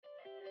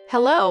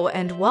Hello,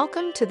 and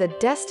welcome to the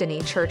Destiny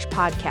Church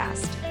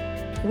podcast.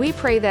 We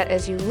pray that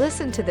as you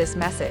listen to this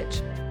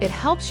message, it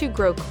helps you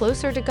grow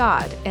closer to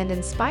God and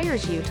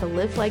inspires you to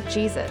live like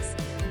Jesus.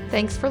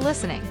 Thanks for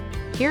listening.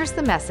 Here's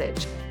the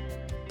message.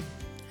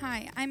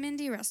 Hi, I'm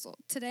Mindy Russell.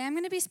 Today I'm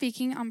going to be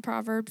speaking on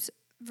Proverbs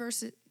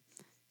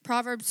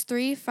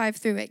 3, 5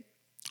 through 8.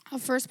 I'll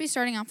first be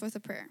starting off with a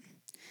prayer.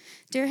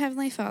 Dear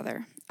Heavenly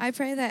Father, I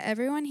pray that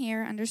everyone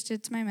here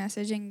understands my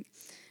message and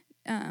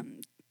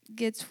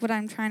gets what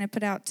I'm trying to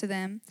put out to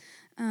them.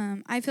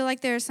 I feel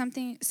like there's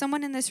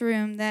someone in this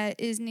room that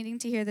is needing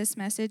to hear this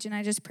message, and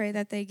I just pray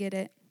that they get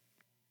it.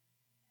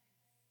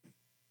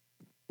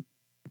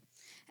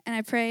 And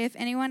I pray if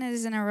anyone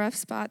is in a rough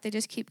spot, they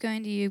just keep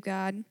going to you,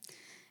 God.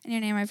 In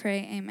your name I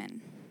pray,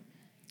 amen.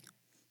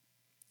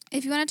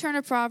 If you want to turn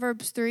to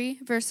Proverbs 3,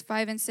 verse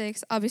 5 and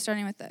 6, I'll be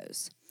starting with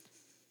those.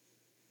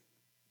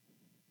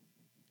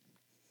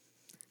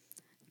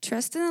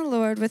 Trust in the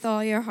Lord with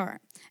all your heart,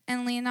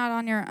 and lean not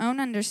on your own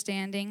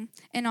understanding.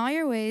 In all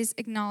your ways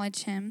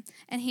acknowledge him,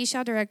 and he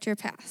shall direct your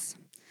paths.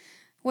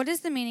 What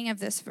is the meaning of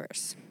this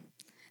verse?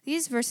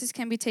 These verses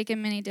can be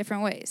taken many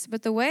different ways,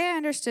 but the way I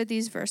understood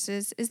these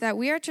verses is that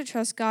we are to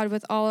trust God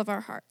with all of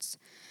our hearts,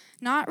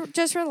 not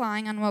just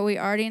relying on what we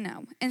already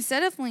know.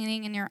 Instead of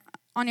leaning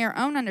on your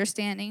own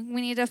understanding,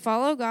 we need to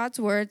follow God's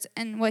words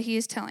and what he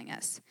is telling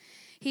us.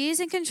 He is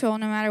in control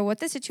no matter what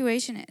the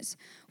situation is.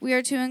 We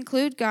are to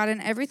include God in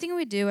everything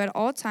we do at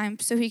all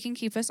times so he can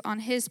keep us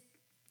on his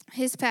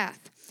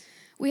path.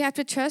 We have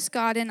to trust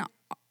God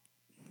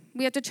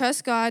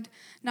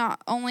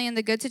not only in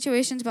the good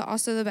situations but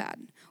also the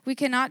bad. We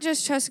cannot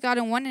just trust God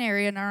in one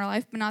area in our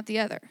life but not the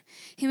other.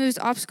 He moves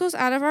obstacles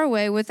out of our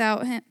way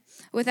without him,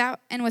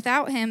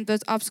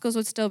 those obstacles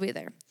would still be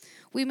there.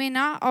 We may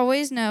not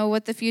always know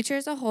what the future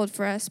is to hold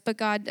for us, but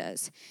God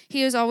does.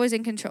 He is always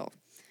in control.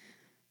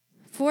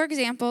 For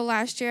example,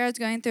 last year I was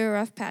going through a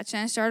rough patch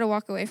and I started to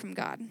walk away from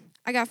God.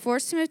 I got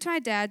forced to move to my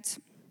dad's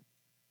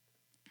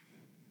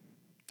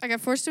and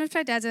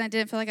I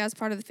didn't feel like I was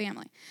part of the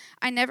family.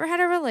 I never had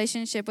a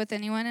relationship with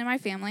anyone in my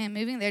family, and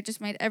moving there just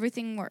made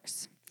everything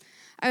worse.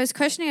 I was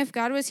questioning if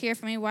God was here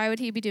for me, why would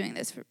he be doing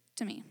this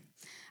to me?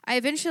 I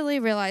eventually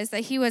realized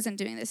that he wasn't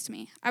doing this to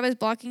me. I was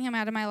blocking him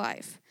out of my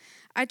life.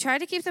 I tried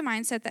to keep the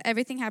mindset that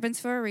everything happens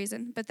for a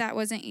reason, but that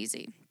wasn't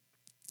easy.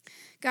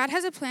 God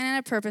has a plan and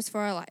a purpose for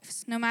our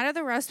lives. No matter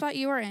the rough spot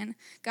you are in,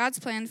 God's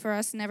plan for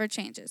us never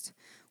changes.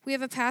 We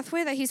have a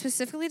pathway that he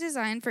specifically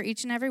designed for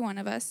each and every one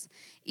of us.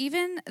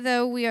 Even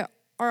though we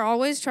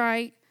always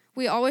try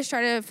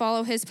to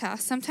follow his path,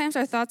 sometimes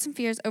our thoughts and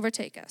fears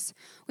overtake us.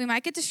 We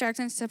might get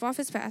distracted and step off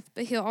his path,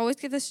 but he'll always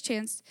give us a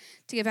chance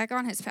to get back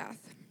on his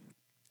path.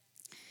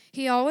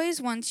 He always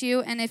wants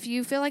you, and if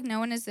you feel like no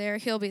one is there,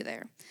 he'll be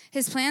there.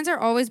 His plans are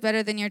always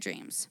better than your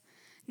dreams.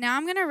 Now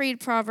I'm going to read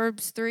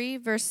Proverbs 3,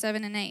 verse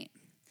 7 and 8.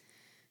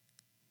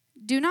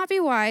 Do not be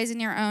wise in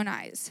your own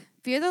eyes.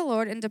 Fear the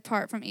Lord and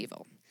depart from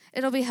evil.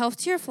 It'll be health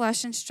to your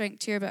flesh and strength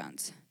to your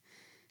bones.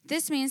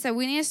 This means that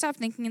we need to stop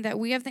thinking that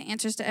we have the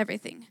answers to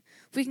everything.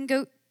 We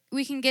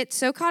can get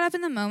so caught up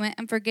in the moment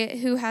and forget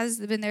who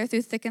has been there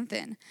through thick and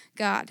thin,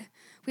 God.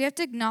 We have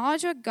to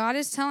acknowledge what God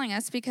is telling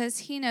us because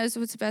he knows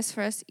what's best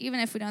for us,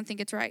 even if we don't think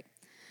it's right.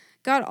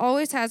 God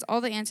always has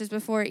all the answers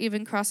before it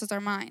even crosses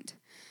our mind.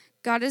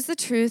 God is the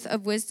truth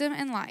of wisdom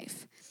and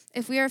life.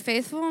 If we are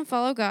faithful and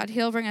follow God,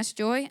 he'll bring us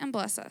joy and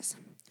bless us.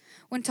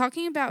 When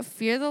talking about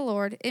fear the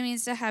Lord, it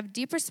means to have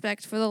deep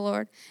respect for the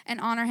Lord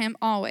and honor him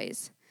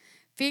always.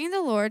 When fearing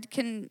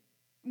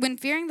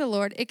the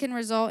Lord, it can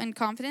result in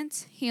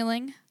confidence,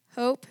 healing,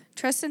 hope,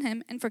 trust in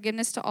him, and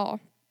forgiveness to all.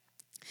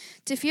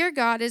 To fear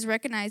God is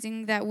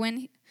recognizing that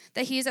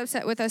he is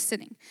upset with us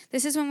sinning.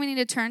 This is when we need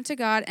to turn to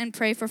God and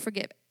pray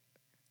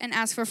and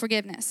ask for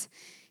forgiveness.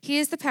 He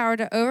has the power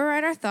to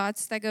override our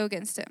thoughts that go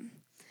against him.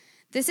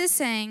 This is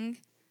saying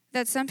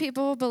that some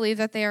people believe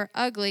that they are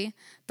ugly,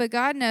 but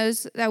God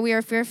knows that we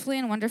are fearfully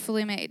and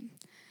wonderfully made.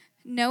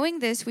 Knowing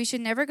this, we should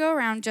never go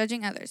around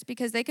judging others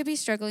because they could be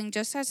struggling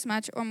just as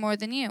much or more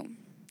than you.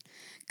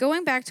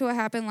 Going back to what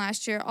happened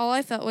last year, all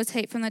I felt was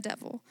hate from the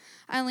devil.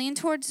 I leaned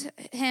towards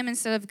him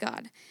instead of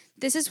God.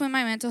 This is when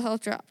my mental health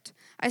dropped.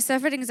 I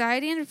suffered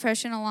anxiety and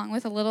depression along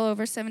with a little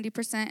over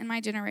 70% in my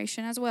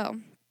generation as well.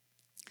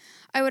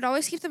 I would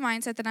always keep the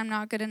mindset that I'm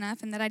not good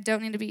enough and that I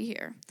don't need to be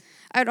here.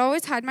 I would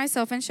always hide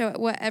myself and show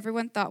what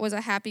everyone thought was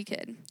a happy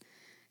kid.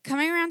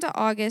 Coming around to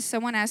August,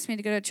 someone asked me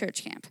to go to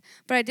church camp,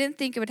 but I didn't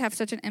think it would have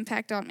such an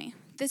impact on me.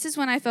 This is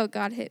when I felt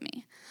God hit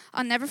me.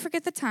 I'll never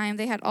forget the time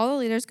they had all the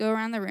leaders go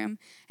around the room,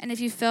 and if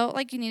you felt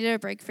like you needed a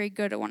break free,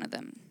 go to one of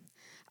them.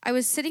 I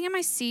was sitting in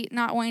my seat,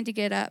 not wanting to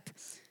get up,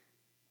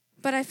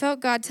 but I felt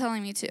God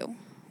telling me to.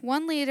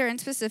 One leader in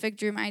specific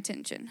drew my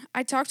attention.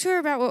 I talked to her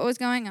about what was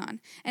going on,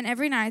 and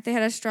every night they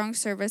had a strong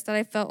service that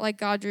I felt like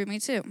God drew me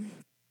to.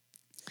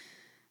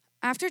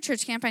 After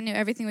church camp, I knew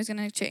everything was going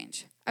to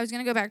change. I was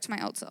going to go back to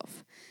my old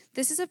self.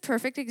 This is a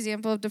perfect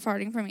example of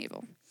departing from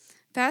evil.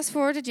 Fast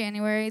forward to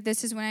January,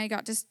 this is when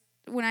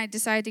I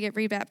decided to get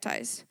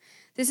rebaptized.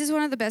 This is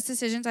one of the best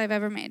decisions I've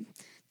ever made.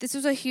 This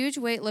was a huge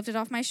weight lifted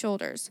off my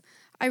shoulders.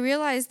 I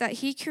realized that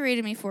He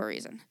created me for a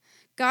reason.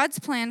 God's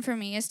plan for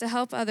me is to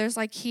help others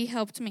like He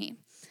helped me.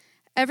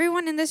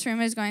 Everyone in this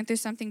room is going through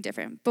something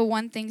different, but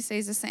one thing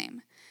stays the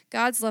same: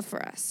 God's love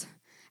for us.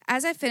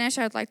 As I finish,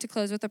 I'd like to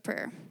close with a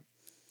prayer.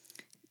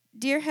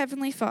 Dear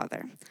Heavenly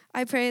Father,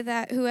 I pray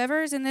that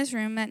whoever is in this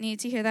room that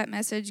needs to hear that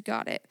message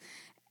got it.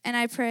 And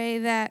I pray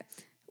that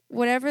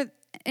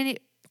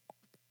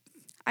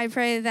I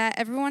pray that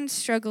everyone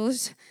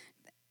struggles.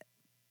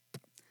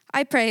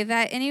 I pray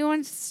that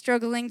anyone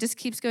struggling just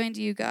keeps going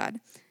to you,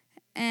 God.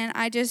 And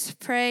I just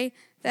pray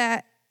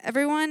that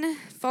everyone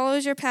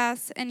follows your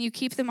paths and you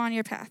keep them on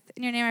your path.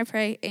 In your name I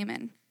pray,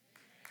 amen.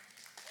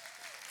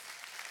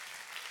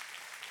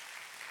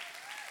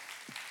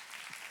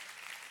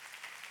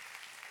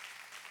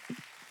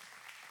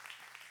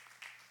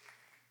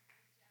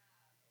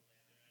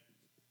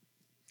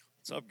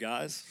 What's up,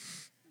 guys?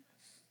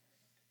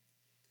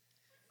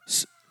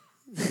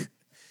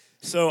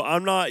 So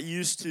I'm not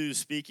used to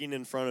speaking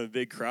in front of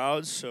big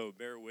crowds, so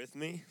bear with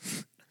me.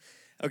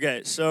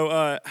 Okay,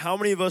 so how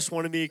many of us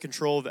want to be in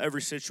control of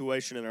every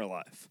situation in our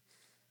life?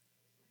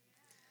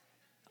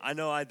 I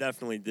know I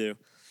definitely do.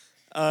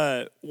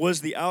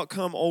 Was the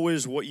outcome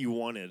always what you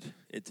wanted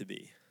it to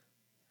be?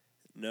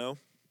 No?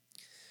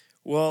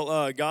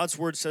 Well, God's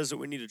word says that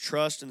we need to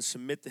trust and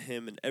submit to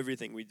Him in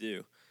everything we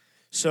do.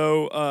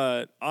 So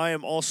I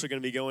am also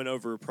going to be going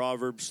over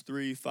Proverbs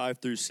 3, 5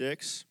 through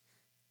 6.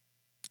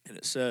 And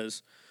it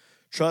says,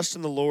 "Trust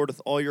in the Lord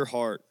with all your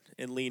heart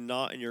and lean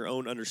not in your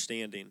own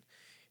understanding.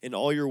 In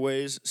all your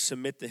ways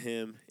submit to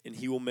Him, and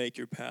He will make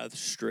your paths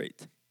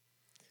straight."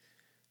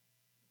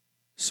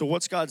 So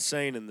what's God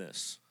saying in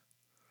this?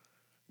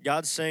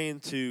 God's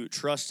saying to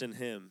trust in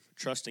Him,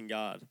 trust in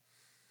God.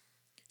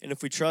 And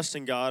if we trust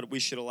in God, we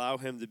should allow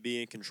Him to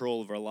be in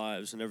control of our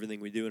lives and everything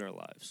we do in our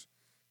lives.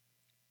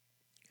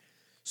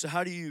 So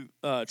how do you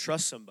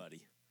trust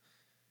somebody?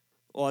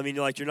 Well, I mean,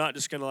 you're not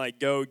just going to,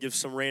 go give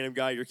some random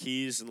guy your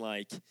keys and,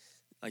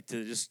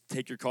 to just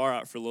take your car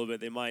out for a little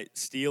bit. They might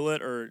steal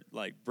it or,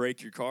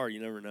 break your car. You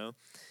never know.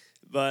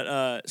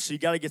 But, so you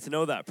got to get to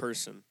know that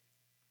person.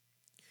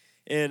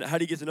 And how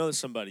do you get to know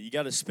somebody? You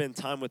got to spend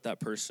time with that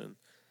person.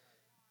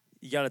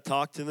 You got to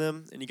talk to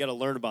them, and you got to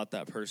learn about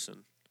that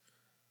person.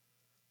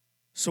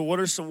 So what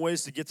are some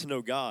ways to get to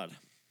know God?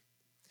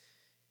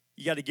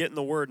 You got to get in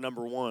the Word,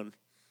 number one.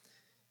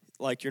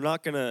 You're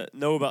not going to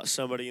know about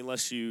somebody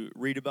unless you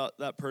read about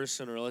that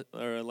person or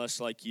unless,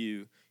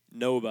 you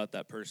know about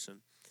that person.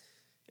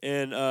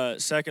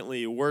 And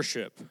secondly,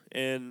 worship.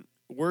 And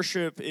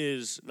worship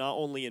is not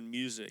only in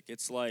music.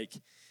 It's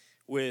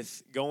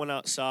with going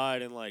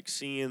outside and,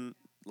 seeing,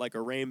 a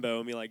rainbow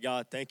and be like,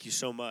 "God, thank you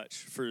so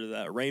much for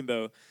that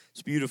rainbow.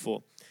 It's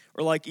beautiful."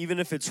 Or, even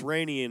if it's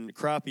rainy and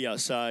crappy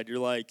outside, you're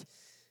like,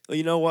 "Well,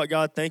 you know what,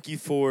 God, thank you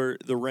for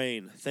the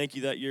rain. Thank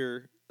you that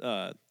you're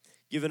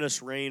giving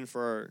us rain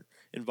for our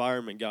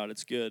environment, God.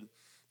 It's good."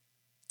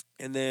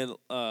 And then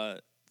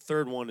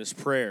third one is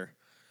prayer.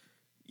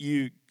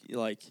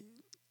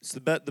 It's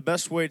the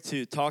best way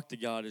to talk to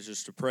God is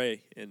just to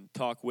pray and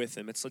talk with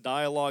Him. It's a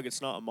dialogue.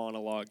 It's not a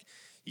monologue.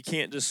 You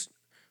can't just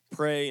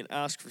pray and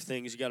ask for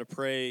things. You got to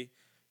pray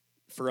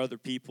for other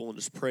people and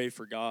just pray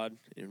for God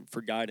and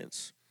for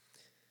guidance.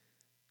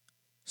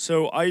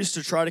 So I used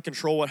to try to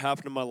control what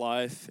happened in my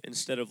life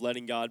instead of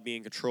letting God be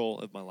in control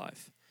of my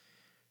life.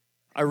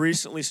 I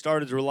recently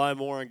started to rely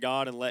more on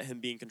God and let Him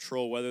be in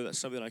control, whether that's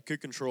something I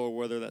could control or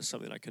whether that's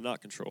something I could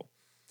not control.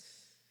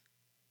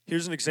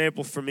 Here's an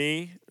example for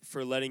me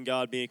for letting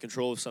God be in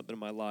control of something in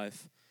my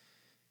life.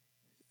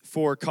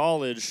 For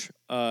college,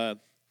 I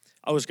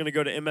was going to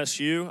go to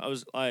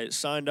MSU. I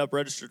signed up,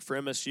 registered for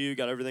MSU,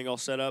 got everything all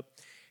set up.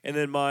 And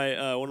then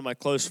one of my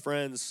close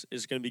friends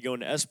is going to be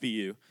going to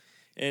SBU.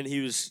 And he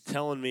was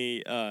telling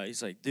me,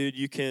 he's like, "Dude,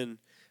 you can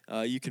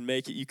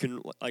make it. You can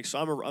so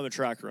I'm a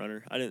track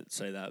runner. I didn't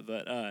say that,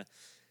 but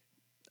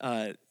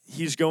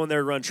he's going there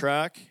to run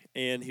track,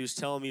 and he was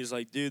telling me, he's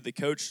like, "Dude, the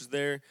coach is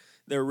there.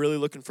 They're really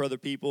looking for other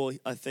people.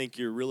 I think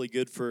you're really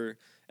good for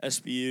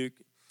SBU."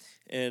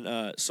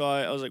 And so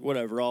I was like,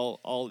 "Whatever.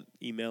 I'll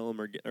email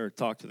him or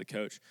talk to the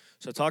coach."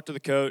 So I talked to the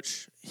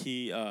coach.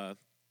 We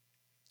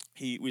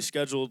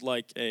scheduled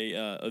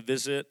a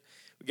visit.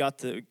 We got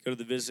to go to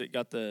the visit,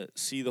 got to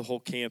see the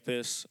whole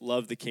campus,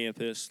 loved the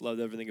campus,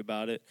 loved everything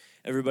about it.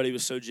 Everybody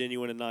was so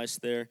genuine and nice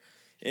there.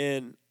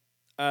 And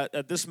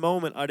at this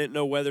moment, I didn't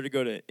know whether to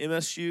go to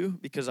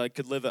MSU because I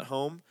could live at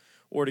home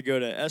or to go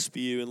to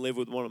SBU and live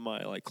with one of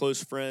my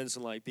close friends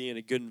and be in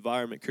a good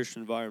environment,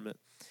 Christian environment.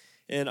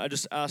 And I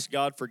just asked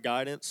God for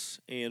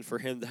guidance and for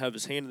Him to have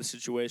His hand in the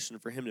situation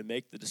and for Him to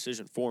make the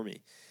decision for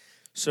me.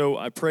 So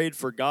I prayed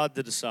for God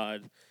to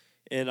decide,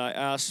 and I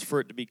asked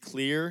for it to be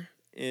clear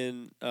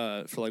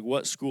for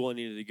what school I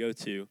needed to go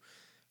to,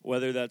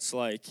 whether that's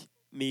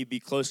me be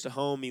close to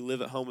home, me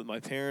live at home with my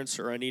parents,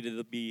 or I needed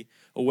to be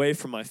away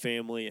from my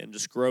family and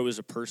just grow as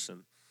a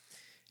person.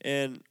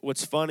 And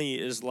what's funny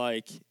is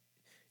after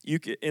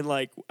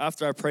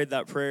I prayed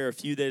that prayer, a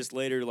few days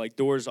later,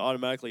 doors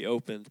automatically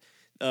opened.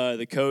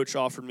 The coach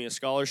offered me a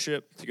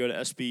scholarship to go to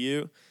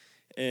SBU,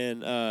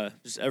 and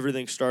just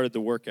everything started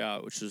to work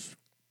out, which is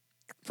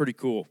pretty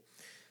cool.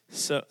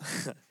 So,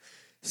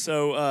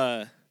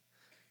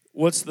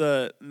 what's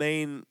the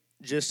main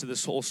gist of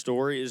this whole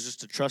story is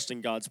just to trust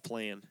in God's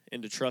plan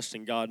and to trust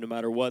in God no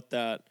matter what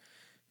that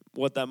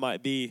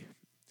might be.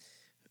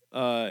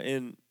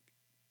 And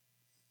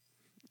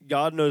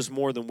God knows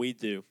more than we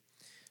do.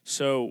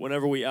 So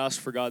whenever we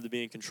ask for God to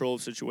be in control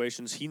of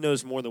situations, He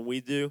knows more than we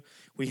do.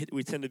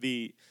 We tend to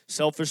be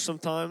selfish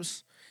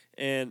sometimes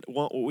and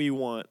want what we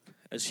want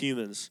as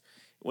humans,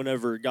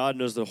 whenever God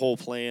knows the whole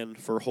plan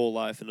for our whole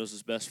life and knows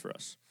what's best for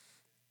us.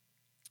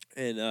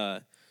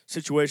 And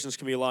situations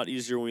can be a lot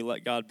easier when we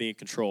let God be in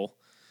control.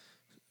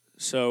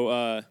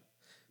 So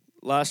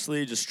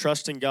lastly, just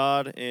trust in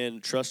God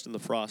and trust in the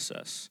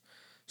process.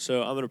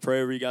 So I'm going to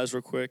pray over you guys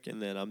real quick, and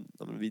then I'm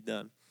going to be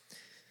done.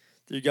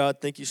 Dear God,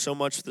 thank you so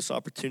much for this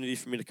opportunity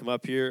for me to come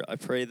up here. I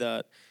pray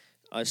that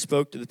I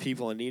spoke to the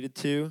people I needed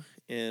to,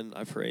 and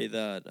I pray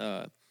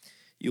that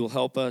you will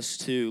help us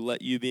to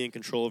let you be in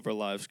control of our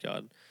lives,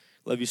 God.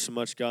 Love you so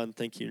much, God, and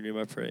thank you. In your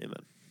name I pray,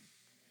 amen.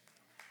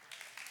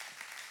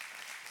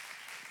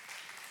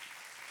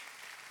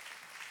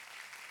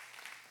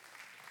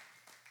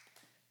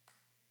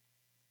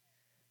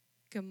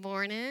 Good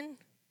morning.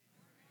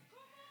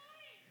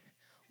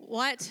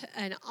 What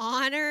an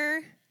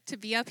honor to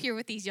be up here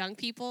with these young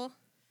people.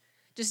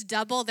 Just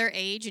double their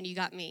age and you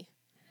got me.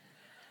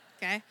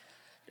 Okay?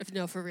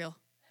 No, for real.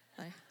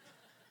 Okay.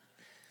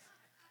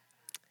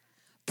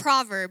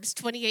 Proverbs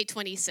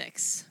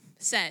 28:26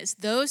 says,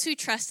 "Those who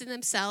trust in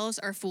themselves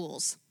are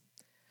fools,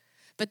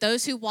 but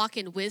those who walk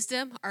in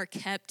wisdom are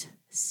kept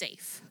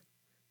safe."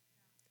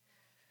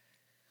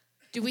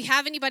 Do we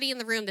have anybody in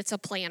the room that's a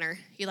planner?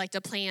 You like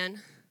to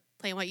plan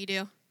what you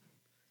do?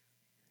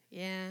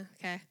 Yeah,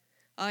 okay.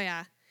 Oh,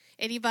 yeah.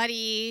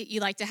 Anybody, you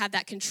like to have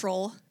that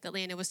control that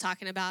Landon was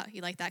talking about?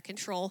 You like that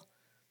control?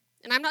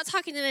 And I'm not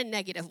talking in a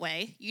negative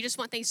way. You just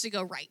want things to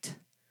go right.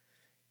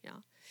 You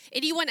know.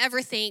 Anyone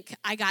ever think,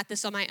 I got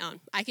this on my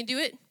own? I can do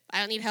it. I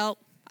don't need help.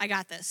 I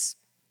got this.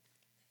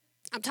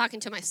 I'm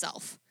talking to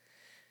myself.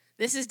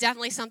 This is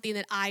definitely something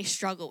that I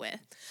struggle with.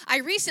 I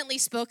recently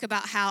spoke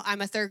about how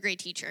I'm a third grade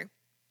teacher.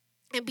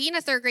 And being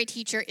a third grade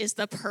teacher is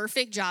the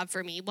perfect job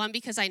for me. One,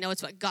 because I know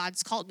it's what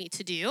God's called me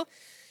to do.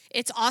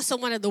 It's also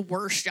one of the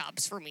worst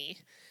jobs for me.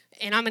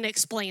 And I'm going to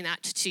explain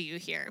that to you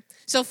here.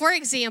 So, for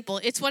example,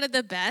 it's one of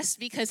the best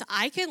because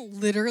I can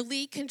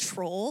literally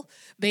control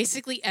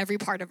basically every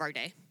part of our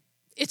day.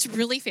 It's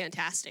really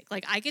fantastic.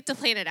 Like, I get to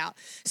plan it out.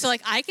 So,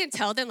 like, I can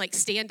tell them, like,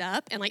 stand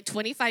up, and, like,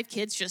 25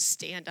 kids just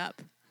stand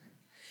up.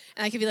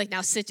 And I can be like,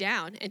 now sit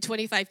down, and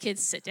 25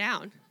 kids sit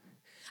down.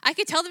 I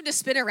could tell them to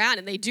spin around,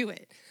 and they do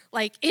it.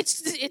 Like,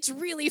 it's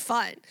really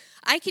fun.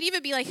 I could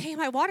even be like, hey,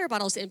 my water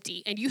bottle's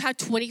empty, and you have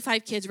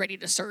 25 kids ready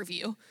to serve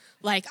you.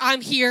 Like,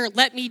 I'm here,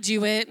 let me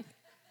do it.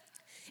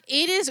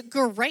 It is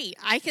great.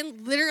 I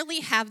can literally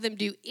have them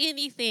do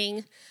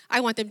anything I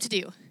want them to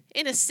do.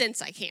 In a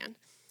sense, I can.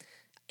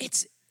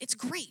 It's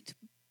great.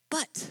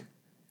 But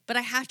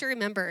I have to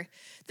remember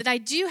that I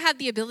do have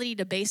the ability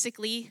to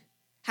basically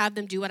have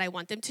them do what I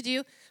want them to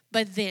do.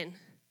 But then,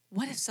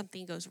 what if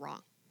something goes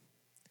wrong?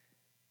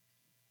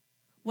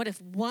 What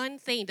if one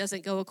thing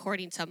doesn't go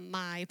according to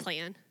my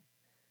plan?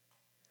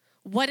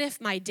 What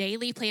if my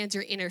daily plans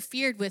are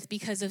interfered with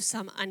because of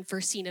some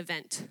unforeseen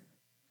event?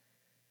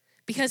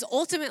 Because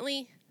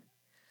ultimately,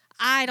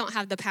 I don't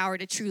have the power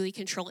to truly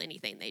control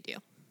anything they do.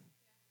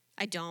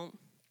 I don't.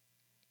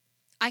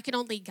 I can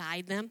only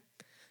guide them,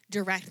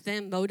 direct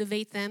them,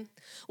 motivate them.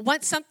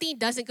 Once something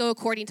doesn't go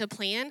according to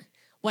plan,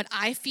 what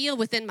I feel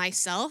within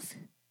myself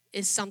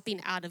is something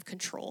out of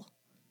control.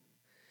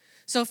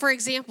 So, for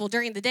example,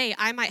 during the day,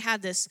 I might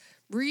have this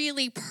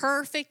really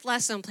perfect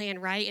lesson plan,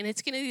 right? And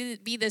it's going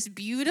to be this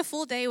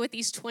beautiful day with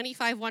these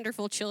 25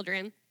 wonderful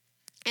children.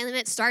 And then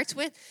it starts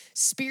with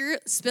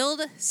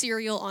spilled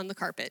cereal on the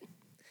carpet.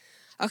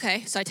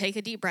 Okay, so I take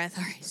a deep breath.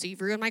 All right, so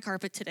you've ruined my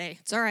carpet today.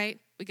 It's all right.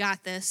 We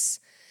got this.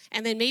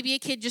 And then maybe a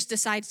kid just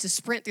decides to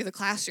sprint through the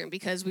classroom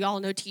because we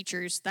all know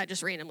teachers, that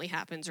just randomly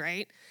happens,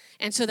 right?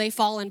 And so they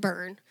fall and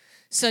burn.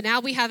 So now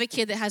we have a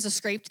kid that has a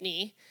scraped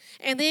knee.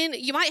 And then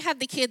you might have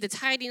the kid that's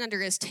hiding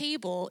under his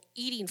table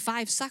eating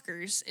 5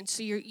 suckers. And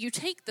so you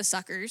take the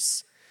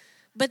suckers.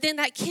 But then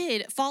that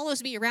kid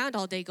follows me around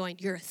all day going,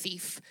 you're a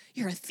thief.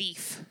 You're a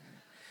thief.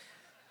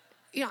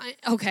 You know,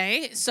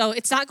 okay, so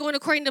it's not going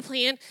according to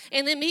plan.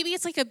 And then maybe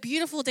it's like a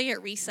beautiful day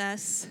at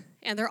recess.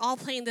 And they're all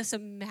playing this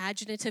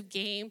imaginative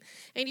game.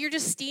 And you're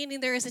just standing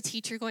there as a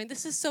teacher going,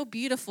 this is so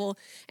beautiful.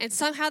 And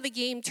somehow the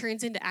game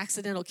turns into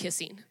accidental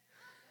kissing.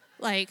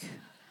 Like...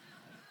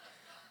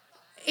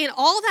 And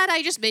all that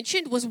I just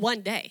mentioned was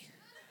one day.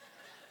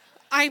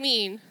 I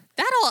mean,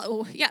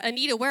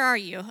 Anita, where are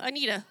you?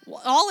 Anita,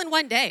 all in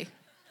one day.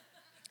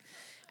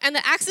 And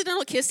the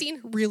accidental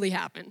kissing really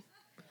happened.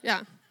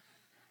 Yeah.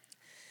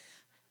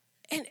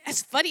 And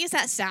as funny as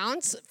that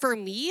sounds, for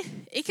me,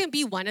 it can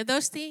be one of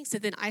those things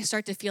that then I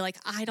start to feel like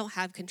I don't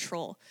have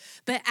control.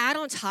 But add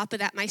on top of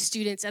that my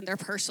students and their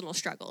personal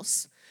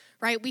struggles,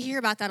 right? We hear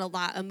about that a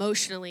lot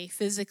emotionally,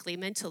 physically,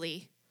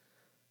 mentally.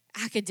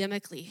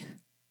 academically.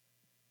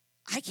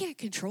 I can't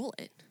control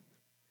it.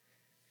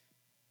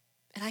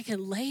 And I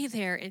can lay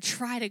there and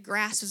try to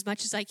grasp as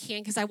much as I can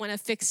because I want to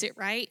fix it,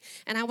 right?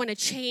 And I want to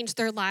change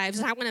their lives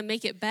and I want to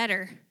make it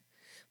better.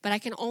 But I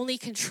can only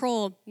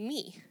control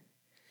me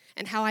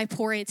and how I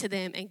pour into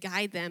them and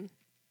guide them.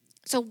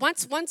 So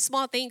once one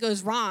small thing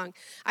goes wrong,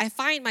 I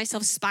find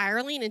myself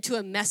spiraling into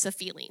a mess of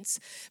feelings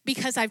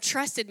because I've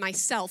trusted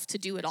myself to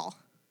do it all.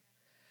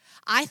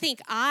 I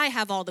think I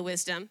have all the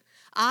wisdom.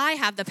 I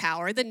have the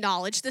power, the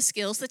knowledge, the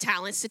skills, the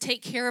talents to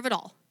take care of it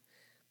all.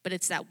 But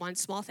it's that one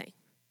small thing.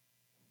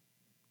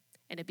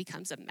 And it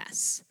becomes a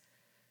mess.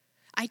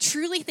 I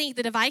truly think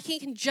that if I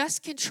can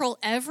just control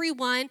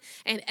everyone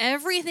and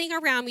everything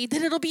around me,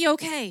 then it'll be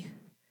okay.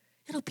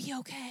 It'll be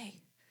okay.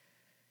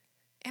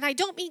 And I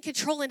don't mean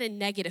control in a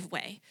negative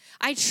way.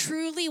 I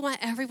truly want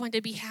everyone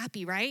to be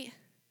happy, right?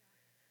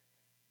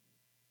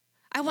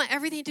 I want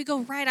everything to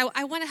go right.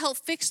 I want to help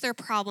fix their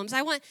problems.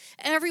 I want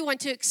everyone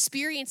to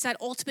experience that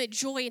ultimate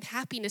joy and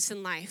happiness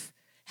in life.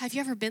 Have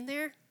you ever been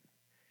there?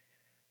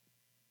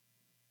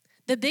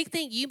 The big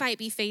thing you might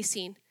be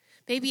facing,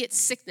 maybe it's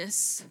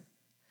sickness,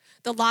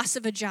 the loss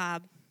of a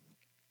job,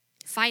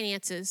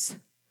 finances,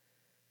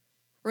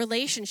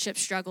 relationship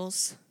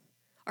struggles,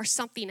 or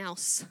something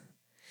else.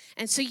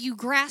 And so you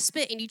grasp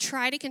it and you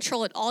try to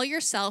control it all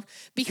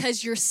yourself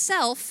because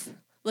yourself,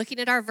 looking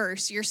at our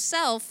verse,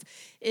 yourself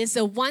is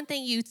the one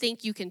thing you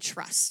think you can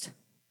trust.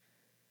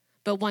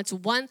 But once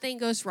one thing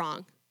goes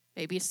wrong,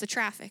 maybe it's the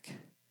traffic.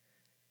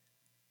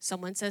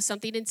 Someone says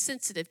something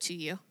insensitive to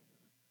you.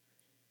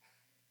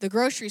 The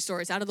grocery store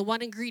is out of the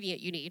one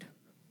ingredient you need.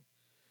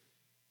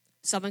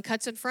 Someone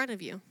cuts in front of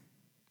you.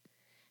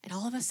 And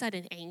all of a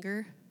sudden,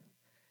 anger,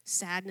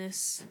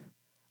 sadness,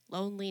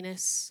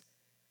 loneliness,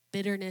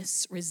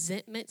 bitterness,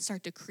 resentment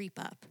start to creep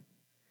up.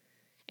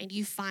 And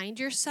you find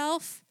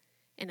yourself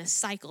in a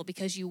cycle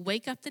because you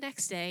wake up the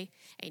next day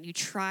and you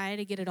try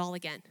to get it all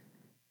again.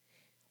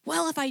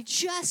 Well, if I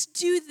just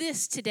do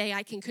this today,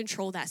 I can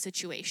control that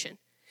situation.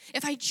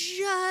 If I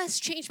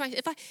just change my,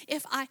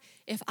 if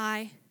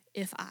I.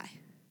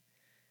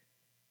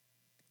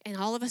 And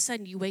all of a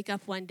sudden you wake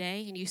up one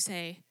day and you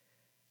say,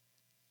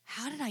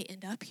 how did I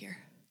end up here?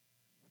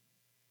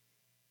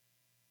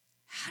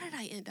 How did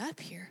I end up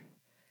here?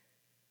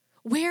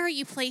 Where are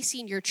you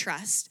placing your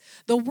trust?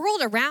 The world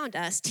around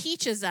us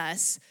teaches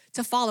us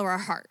to follow our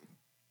heart.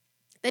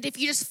 That if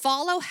you just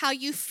follow how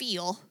you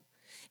feel,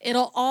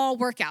 it'll all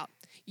work out.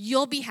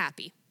 You'll be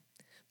happy.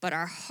 But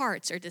our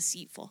hearts are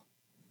deceitful.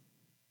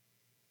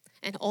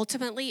 And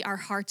ultimately, our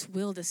hearts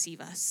will deceive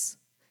us.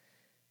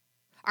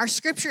 Our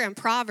scripture in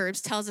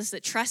Proverbs tells us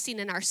that trusting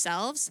in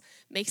ourselves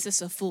makes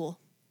us a fool.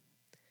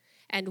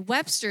 And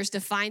Webster's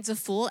defines a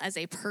fool as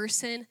a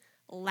person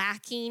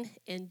lacking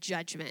in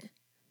judgment.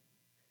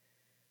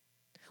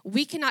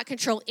 We cannot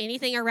control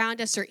anything around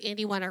us or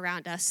anyone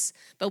around us,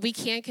 but we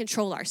can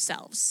control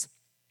ourselves.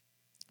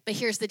 But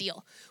here's the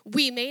deal.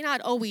 We may not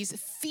always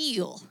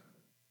feel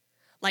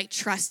like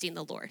trusting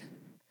the Lord.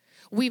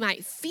 We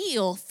might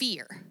feel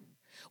fear.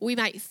 We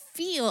might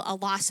feel a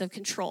loss of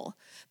control.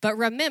 But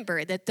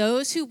remember that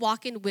those who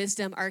walk in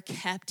wisdom are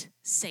kept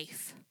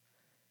safe.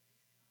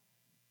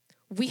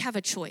 We have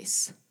a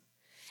choice.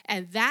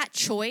 And that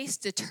choice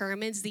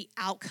determines the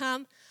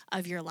outcome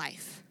of your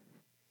life.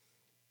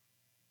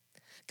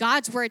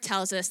 God's word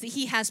tells us that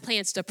he has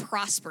plans to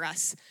prosper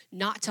us,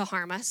 not to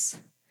harm us.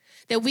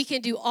 That we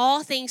can do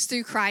all things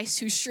through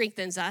Christ who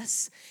strengthens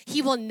us. He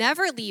will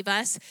never leave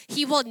us.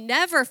 He will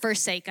never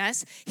forsake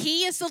us.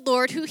 He is the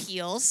Lord who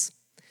heals.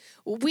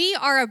 We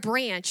are a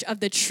branch of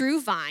the true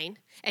vine,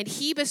 and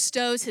he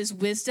bestows his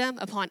wisdom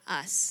upon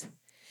us.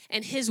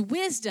 And his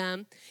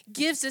wisdom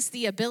gives us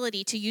the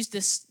ability to use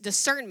this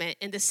discernment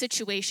in the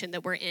situation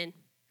that we're in.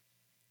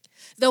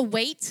 The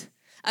weight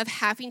of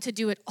having to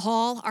do it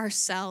all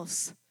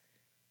ourselves.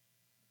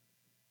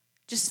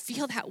 Just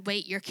feel that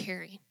weight you're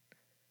carrying.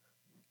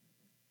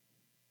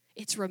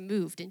 It's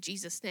removed in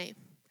Jesus' name.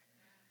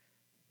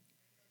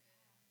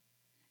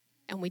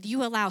 And when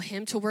you allow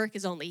him to work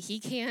as only he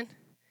can,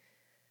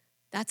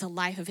 that's a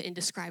life of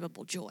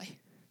indescribable joy.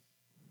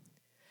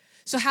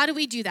 So how do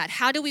we do that?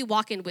 How do we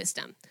walk in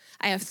wisdom?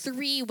 I have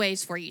 3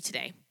 ways for you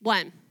today.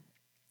 1,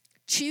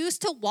 choose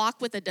to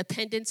walk with a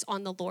dependence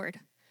on the Lord.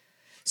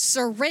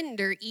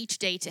 Surrender each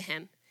day to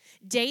him.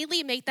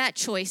 Daily make that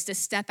choice to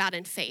step out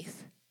in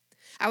faith.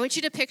 I want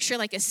you to picture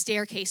like a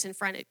staircase in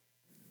front of you.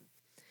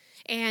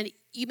 And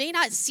you may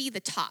not see the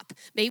top.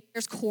 Maybe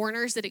there's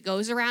corners that it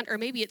goes around, or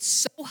maybe it's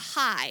so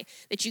high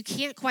that you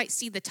can't quite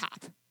see the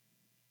top.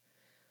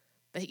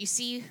 But you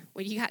see,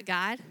 when you got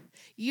God,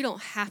 you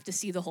don't have to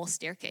see the whole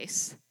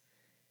staircase.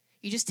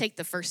 You just take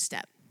the first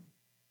step.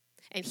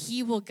 And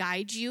he will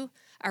guide you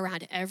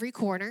around every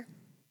corner,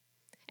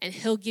 and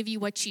he'll give you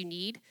what you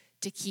need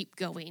to keep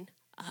going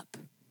up.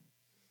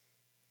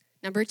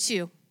 Number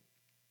 2,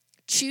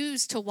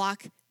 choose to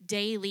walk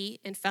daily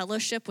in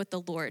fellowship with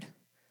the Lord.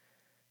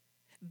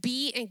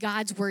 Be in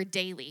God's word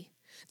daily.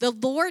 The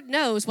Lord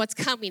knows what's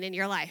coming in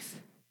your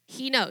life.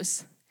 He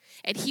knows,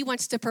 and he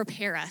wants to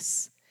prepare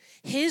us.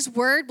 His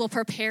word will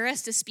prepare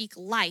us to speak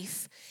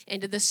life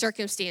into the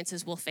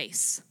circumstances we'll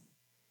face.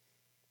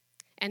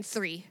 And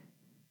 3,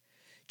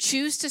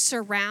 choose to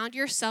surround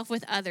yourself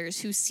with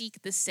others who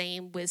seek the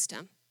same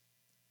wisdom.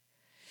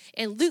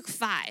 In Luke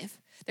 5,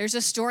 there's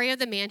a story of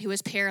the man who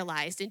was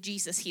paralyzed and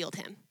Jesus healed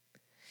him.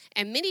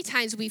 And many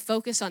times we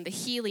focus on the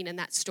healing in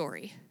that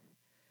story.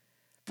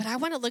 But I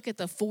want to look at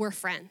the 4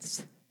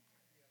 friends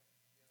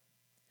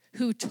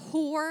who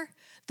tore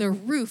the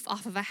roof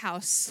off of a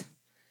house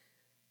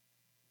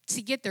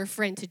to get their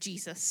friend to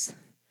Jesus.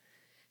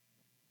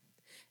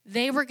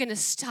 They were going to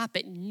stop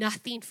at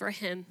nothing for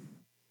him.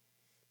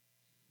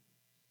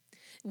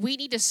 We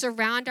need to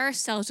surround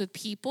ourselves with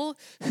people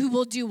who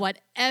will do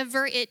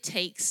whatever it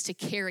takes to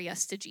carry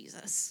us to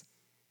Jesus.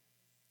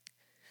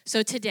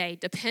 So today,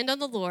 depend on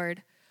the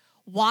Lord,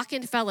 walk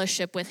in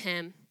fellowship with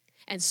him,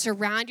 and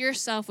surround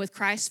yourself with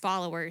Christ's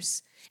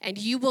followers, and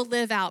you will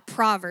live out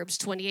Proverbs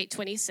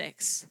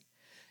 28:26.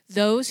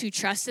 Those who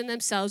trust in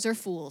themselves are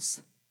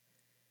fools,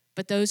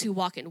 but those who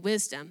walk in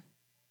wisdom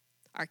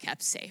are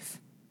kept safe.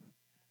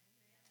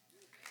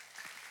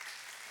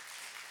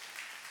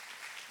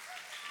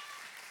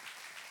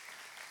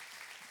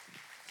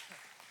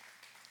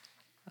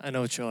 I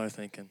know what y'all are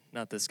thinking.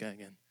 Not this guy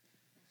again.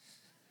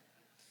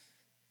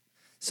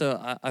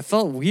 So I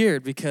felt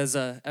weird because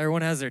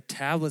everyone has their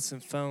tablets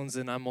and phones,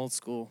 and I'm old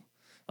school,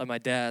 like my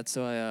dad,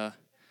 so I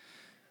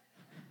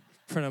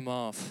print them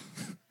off.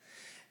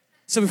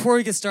 So before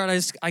we get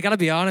started, I got to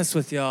be honest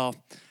with y'all.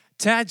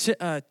 Chad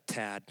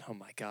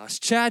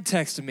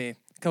texted me a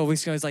couple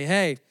weeks ago. He's like,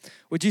 hey,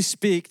 would you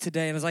speak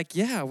today? And I was like,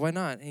 yeah, why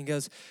not? And he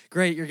goes,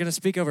 great, you're going to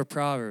speak over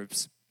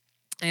Proverbs.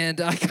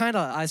 And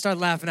I started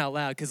laughing out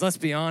loud because let's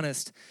be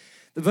honest,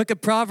 the book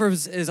of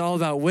Proverbs is all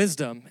about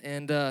wisdom.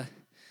 And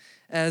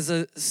as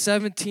a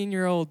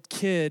 17-year-old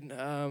kid,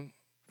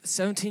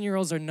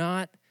 17-year-olds are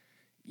not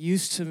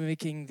used to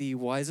making the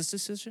wisest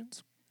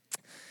decisions.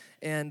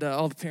 And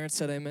all the parents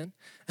said amen.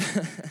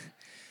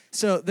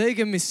 So they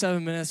give me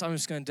 7 minutes. I'm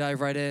just going to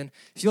dive right in.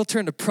 If you'll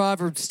turn to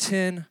Proverbs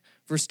 10,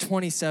 verse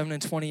 27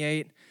 and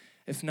 28.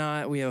 If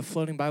not, we have a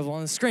floating Bible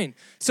on the screen.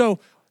 So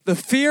the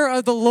fear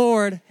of the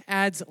Lord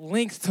adds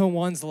length to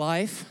one's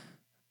life,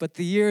 but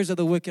the years of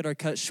the wicked are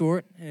cut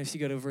short. And if you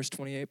go to verse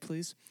 28,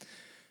 please.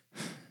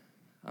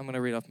 I'm going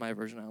to read off my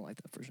version. I don't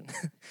like that version.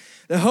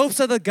 The hopes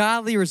of the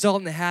godly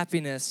result in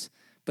happiness,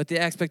 but the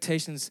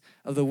expectations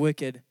of the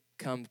wicked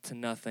come to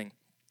nothing.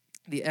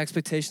 The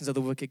expectations of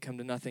the wicked come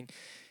to nothing.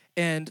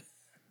 And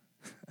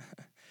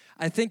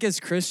I think as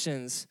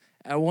Christians,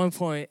 at one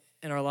point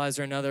in our lives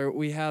or another,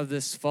 we have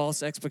this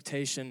false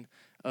expectation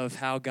of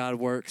how God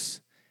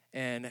works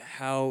and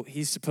how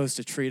he's supposed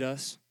to treat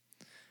us.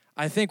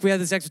 I think we have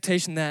this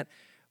expectation that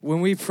when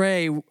we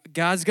pray,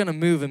 God's going to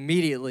move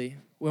immediately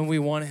when we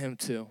want him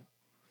to.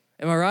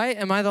 Am I right?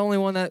 Am I the only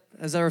one that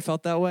has ever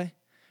felt that way?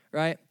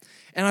 Right?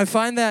 And I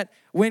find that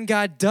when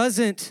God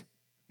doesn't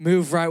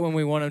move right when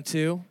we want him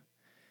to,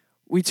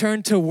 we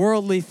turn to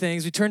worldly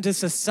things. We turn to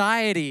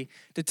society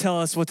to tell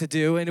us what to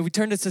do. And we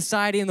turn to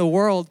society and the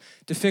world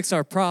to fix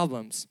our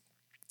problems.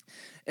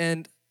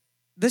 And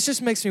this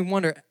just makes me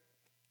wonder,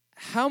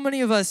 how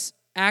many of us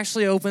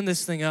actually open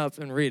this thing up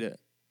and read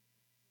it?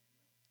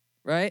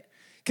 Right?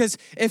 Because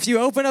if you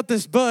open up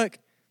this book,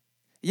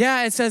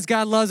 yeah, it says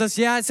God loves us.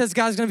 Yeah, it says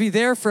God's going to be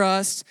there for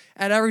us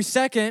at every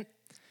second.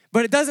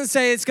 But it doesn't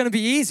say it's going to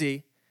be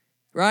easy,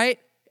 right?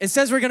 It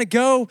says we're going to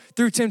go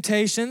through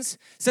temptations.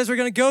 It says we're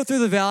going to go through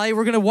the valley.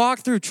 We're going to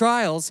walk through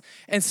trials.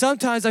 And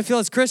sometimes I feel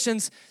as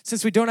Christians,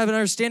 since we don't have an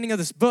understanding of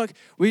this book,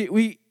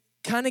 we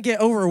kind of get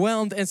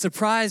overwhelmed and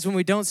surprised when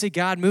we don't see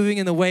God moving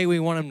in the way we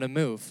want him to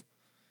move.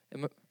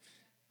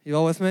 You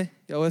all with me?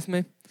 You all with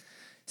me?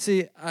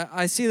 See,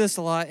 I see this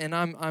a lot, and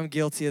I'm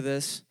guilty of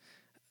this.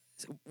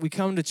 We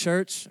come to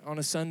church on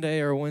a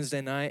Sunday or a Wednesday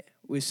night.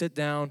 We sit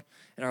down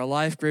in our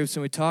life groups,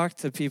 and we talk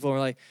to people, and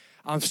we're like,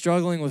 I'm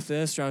struggling with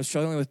this, or I'm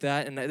struggling with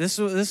that, and this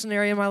is an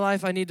area of my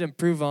life I need to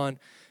improve on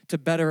to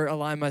better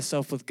align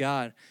myself with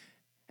God.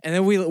 And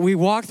then we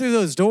walk through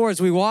those doors,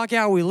 we walk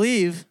out, we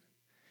leave,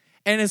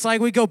 and it's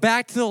like we go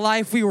back to the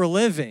life we were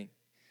living.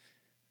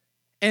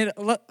 And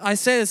I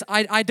say this,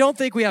 I don't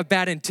think we have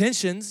bad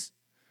intentions,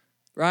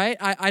 right?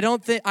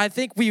 I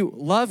think we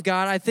love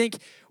God. I think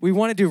we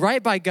want to do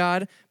right by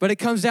God, but it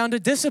comes down to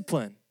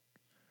discipline,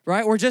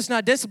 right? We're just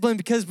not disciplined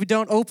because we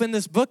don't open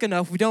this book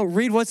enough. We don't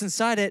read what's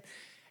inside it.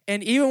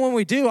 And even when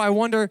we do, I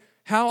wonder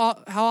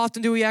how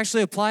often do we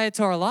actually apply it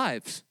to our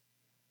lives?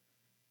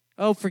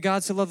 Oh, for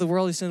God so loved the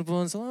world, he sent his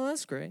only Son. Oh,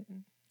 that's great,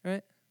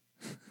 right?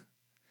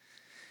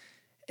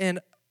 And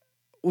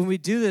when we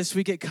do this,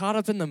 we get caught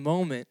up in the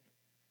moment.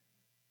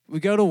 We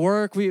go to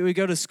work, we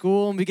go to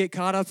school, and we get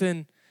caught up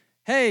in,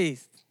 hey,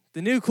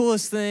 the new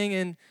coolest thing.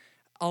 And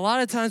a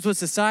lot of times what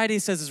society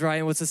says is right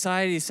and what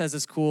society says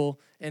is cool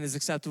and is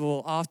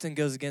acceptable often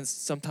goes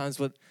against sometimes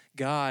what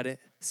God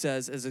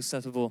says is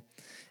acceptable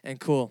and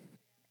cool.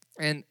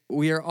 And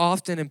we are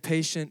often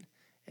impatient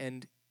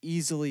and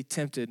easily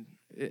tempted.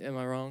 Am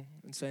I wrong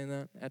in saying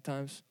that at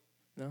times?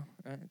 No?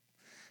 All right.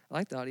 I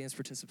like the audience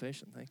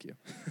participation. Thank you.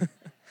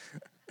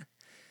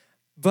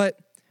 But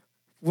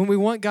when we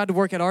want God to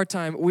work at our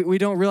time, we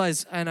don't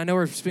realize, and I know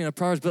we're speaking of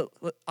Proverbs,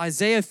 but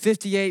Isaiah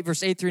 58,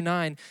 verse 8 through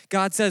 9,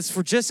 God says,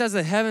 "For just as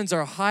the heavens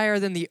are higher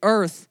than the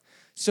earth,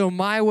 so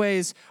my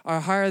ways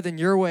are higher than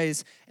your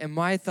ways, and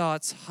my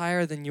thoughts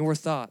higher than your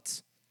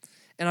thoughts."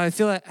 And I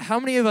feel like, how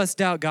many of us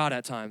doubt God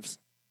at times?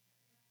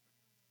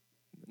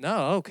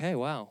 No, okay,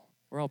 wow.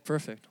 We're all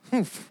perfect.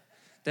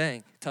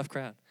 Dang, tough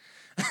crowd.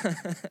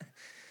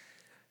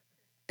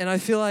 And I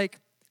feel like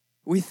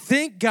we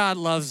think God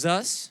loves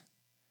us,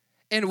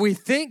 and we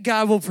think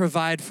God will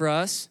provide for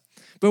us,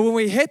 but when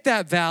we hit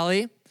that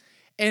valley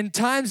and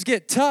times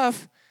get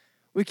tough,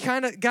 we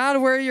kind of, God,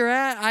 where you're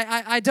at,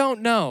 I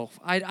don't know.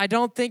 I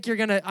don't think you're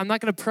going to, I'm not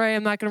going to pray.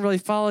 I'm not going to really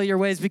follow your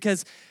ways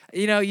because,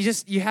 you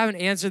haven't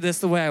answered this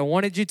the way I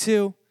wanted you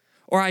to,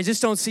 or I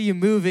just don't see you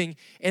moving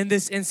in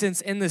this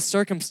instance, in this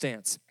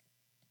circumstance.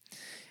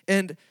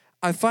 And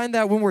I find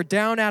that when we're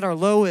down at our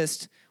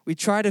lowest, we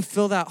try to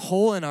fill that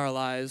hole in our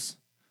lives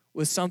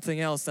with something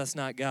else that's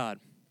not God.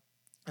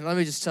 And let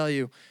me just tell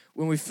you,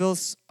 when we fill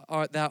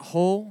that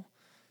hole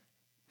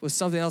with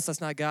something else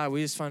that's not God,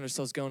 we just find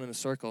ourselves going in a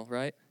circle,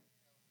 right?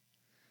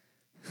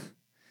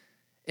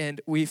 And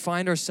we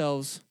find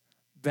ourselves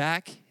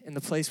back in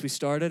the place we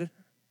started,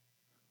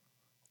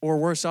 or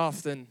worse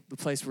off than the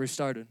place where we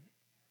started.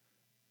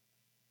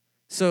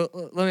 So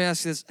let me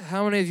ask you this.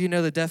 How many of you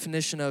know the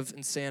definition of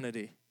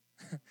insanity?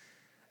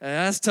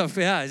 That's tough.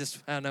 Yeah,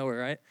 just out of nowhere,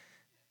 right?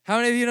 How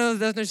many of you know the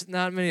definition?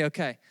 Not many.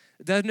 Okay.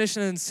 The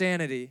definition of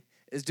insanity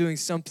is doing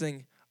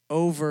something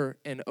over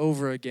and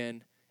over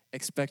again,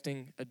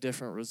 expecting a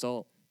different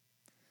result.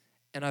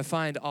 And I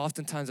find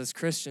oftentimes as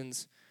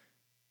Christians,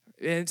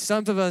 and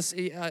some of us,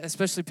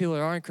 especially people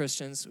that aren't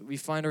Christians, we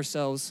find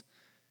ourselves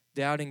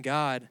doubting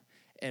God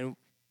and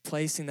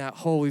placing that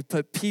hole. We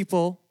put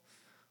people,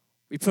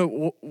 we put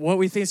what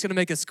we think is going to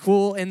make us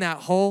cool in that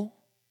hole,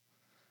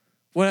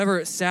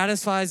 whatever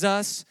satisfies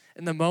us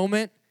in the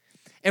moment,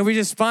 and we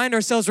just find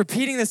ourselves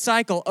repeating the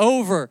cycle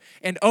over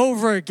and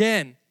over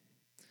again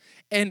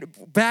and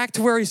back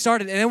to where we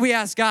started. And then we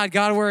ask God,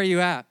 where are you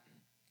at?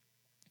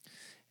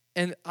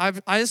 And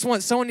I just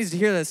want, someone needs to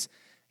hear this.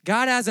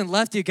 God hasn't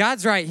left you.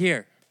 God's right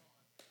here,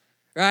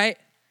 right?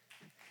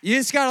 You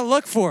just got to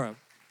look for him.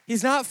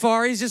 He's not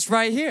far. He's just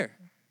right here,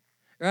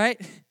 right?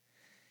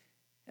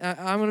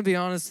 I'm going to be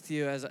honest with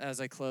you as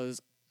I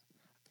close.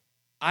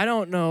 I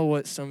don't know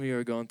what some of you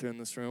are going through in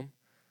this room.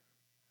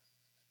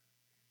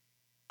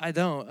 I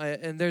don't.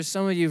 And there's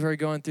some of you who are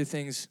going through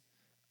things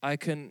I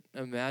couldn't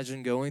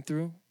imagine going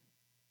through.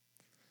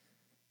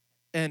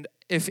 And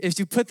if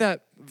you put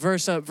that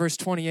verse up, verse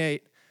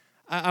 28,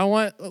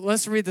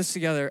 let's read this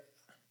together.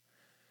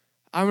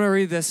 I'm going to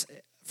read this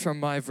from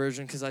my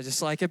version because I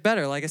just like it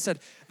better. Like I said,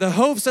 the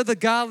hopes of the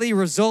godly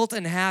result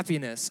in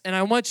happiness. And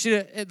I want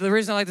you to, the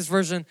reason I like this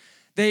version,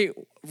 they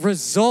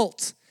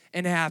result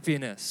in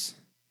happiness.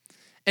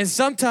 And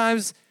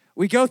sometimes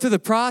we go through the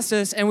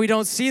process and we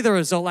don't see the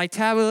result. Like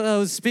Tabitha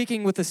was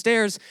speaking with the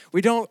stairs,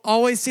 we don't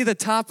always see the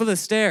top of the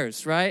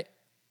stairs, right?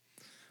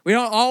 We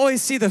don't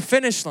always see the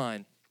finish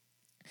line.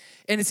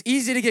 And it's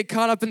easy to get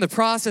caught up in the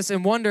process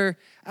and wonder,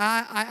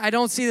 I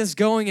don't see this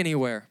going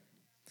anywhere.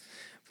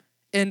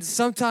 And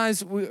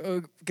sometimes,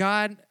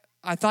 God,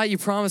 I thought you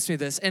promised me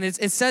this. And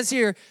it says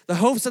here, the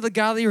hopes of the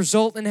godly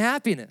result in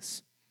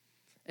happiness.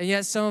 And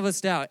yet some of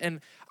us doubt. And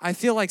I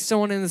feel like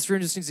someone in this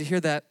room just needs to hear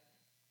that.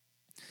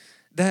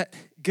 That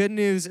good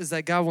news is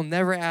that God will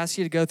never ask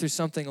you to go through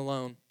something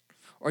alone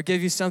or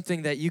give you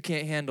something that you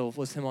can't handle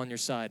with him on your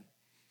side.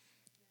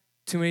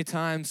 Too many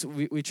times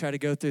we try to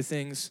go through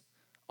things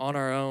on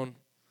our own,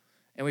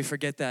 and we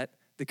forget that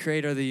the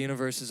creator of the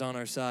universe is on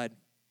our side.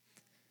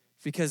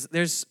 Because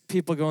there's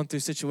people going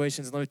through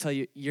situations, and let me tell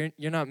you,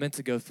 you're not meant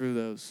to go through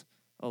those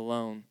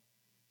alone.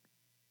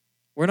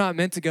 We're not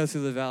meant to go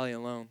through the valley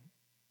alone.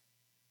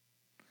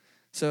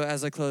 So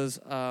as I close,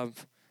 I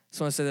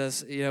just want to say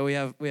this.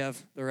 We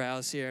have the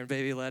Rouse here and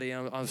baby Letty.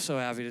 I'm so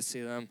happy to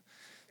see them.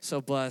 So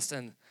blessed.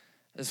 And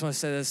I just want to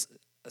say this. I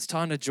was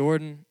talking to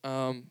Jordan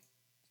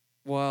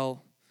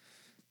while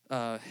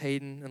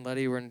Hayden and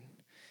Letty were in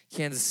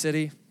Kansas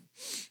City.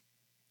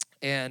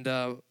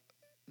 And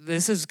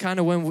this is kind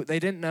of when they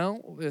didn't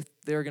know if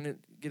they were going to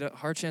get a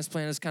heart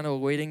transplant. It's kind of a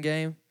waiting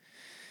game.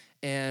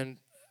 And,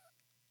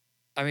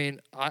 I mean,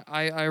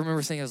 I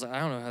remember thinking, I was like, I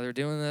don't know how they're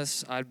doing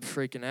this. I'd be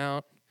freaking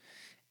out.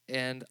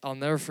 And I'll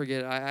never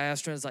forget, I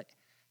asked her, I was like,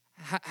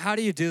 how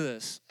do you do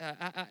this?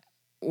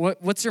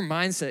 What's your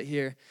mindset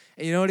here?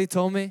 And you know what he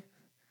told me?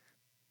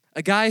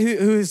 A guy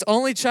whose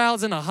only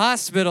child's in a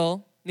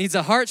hospital needs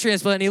a heart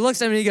transplant, and he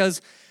looks at me and he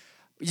goes,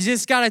 you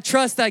just got to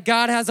trust that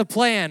God has a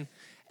plan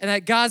and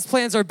that God's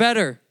plans are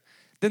better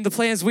than the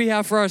plans we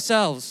have for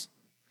ourselves.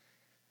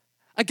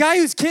 A guy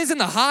whose kid's in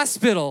the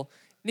hospital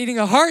needing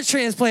a heart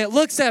transplant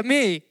looks at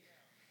me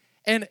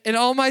and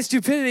all my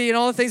stupidity and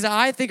all the things that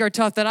I think are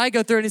tough that I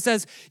go through, and he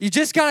says, you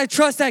just got to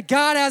trust that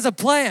God has a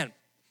plan.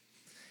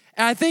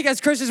 And I think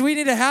as Christians, we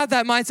need to have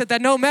that mindset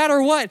that no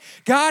matter what,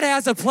 God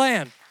has a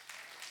plan,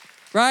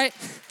 right?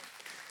 I'm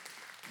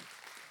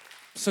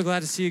so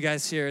glad to see you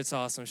guys here. It's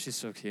awesome. She's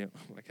so cute.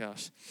 Oh, my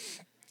gosh.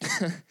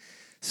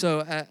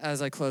 So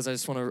as I close, I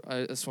just want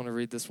to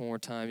read this one more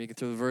time. You can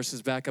throw the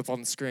verses back up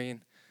on the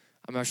screen.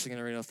 I'm actually going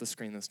to read off the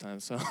screen this time.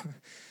 So,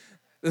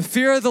 the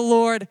fear of the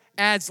Lord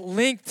adds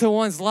length to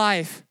one's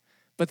life,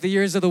 but the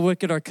years of the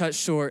wicked are cut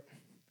short.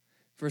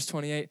 Verse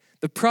 28,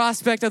 the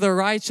prospect of the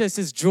righteous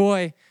is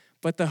joy,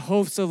 but the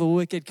hopes of the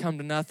wicked come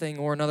to nothing.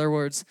 Or in other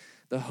words,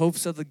 the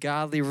hopes of the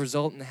godly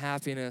result in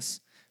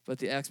happiness, but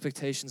the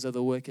expectations of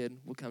the wicked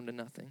will come to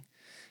nothing.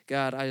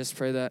 God, I just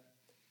pray that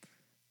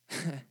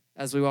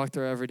as we walk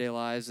through our everyday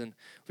lives and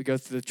we go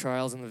through the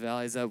trials and the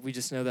valleys, that we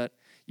just know that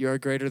you are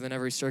greater than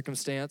every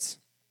circumstance,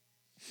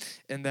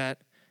 and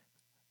that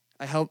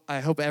I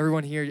hope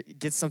everyone here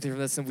gets something from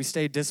this, and we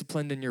stay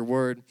disciplined in your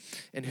word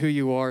and who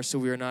you are, so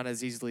we are not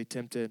as easily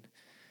tempted,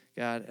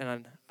 God.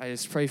 And I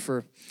just pray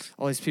for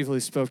all these people who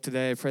spoke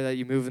today. I pray that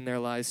you move in their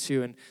lives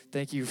too, and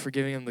thank you for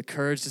giving them the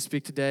courage to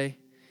speak today.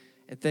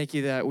 And thank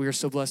you that we are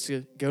so blessed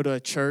to go to a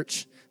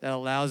church that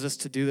allows us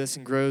to do this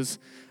and grows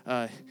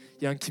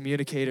young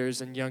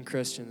communicators and young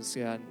Christians.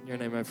 God, in your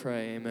name I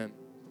pray, amen.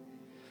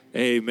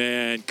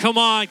 Amen. Come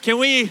on, can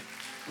we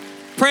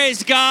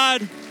praise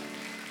God?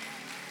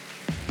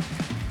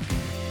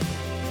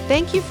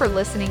 Thank you for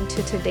listening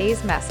to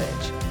today's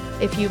message.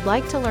 If you'd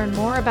like to learn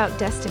more about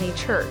Destiny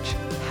Church,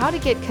 how to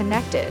get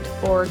connected,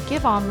 or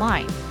give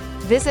online,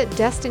 visit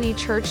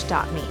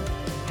destinychurch.me.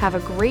 Have a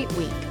great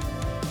week.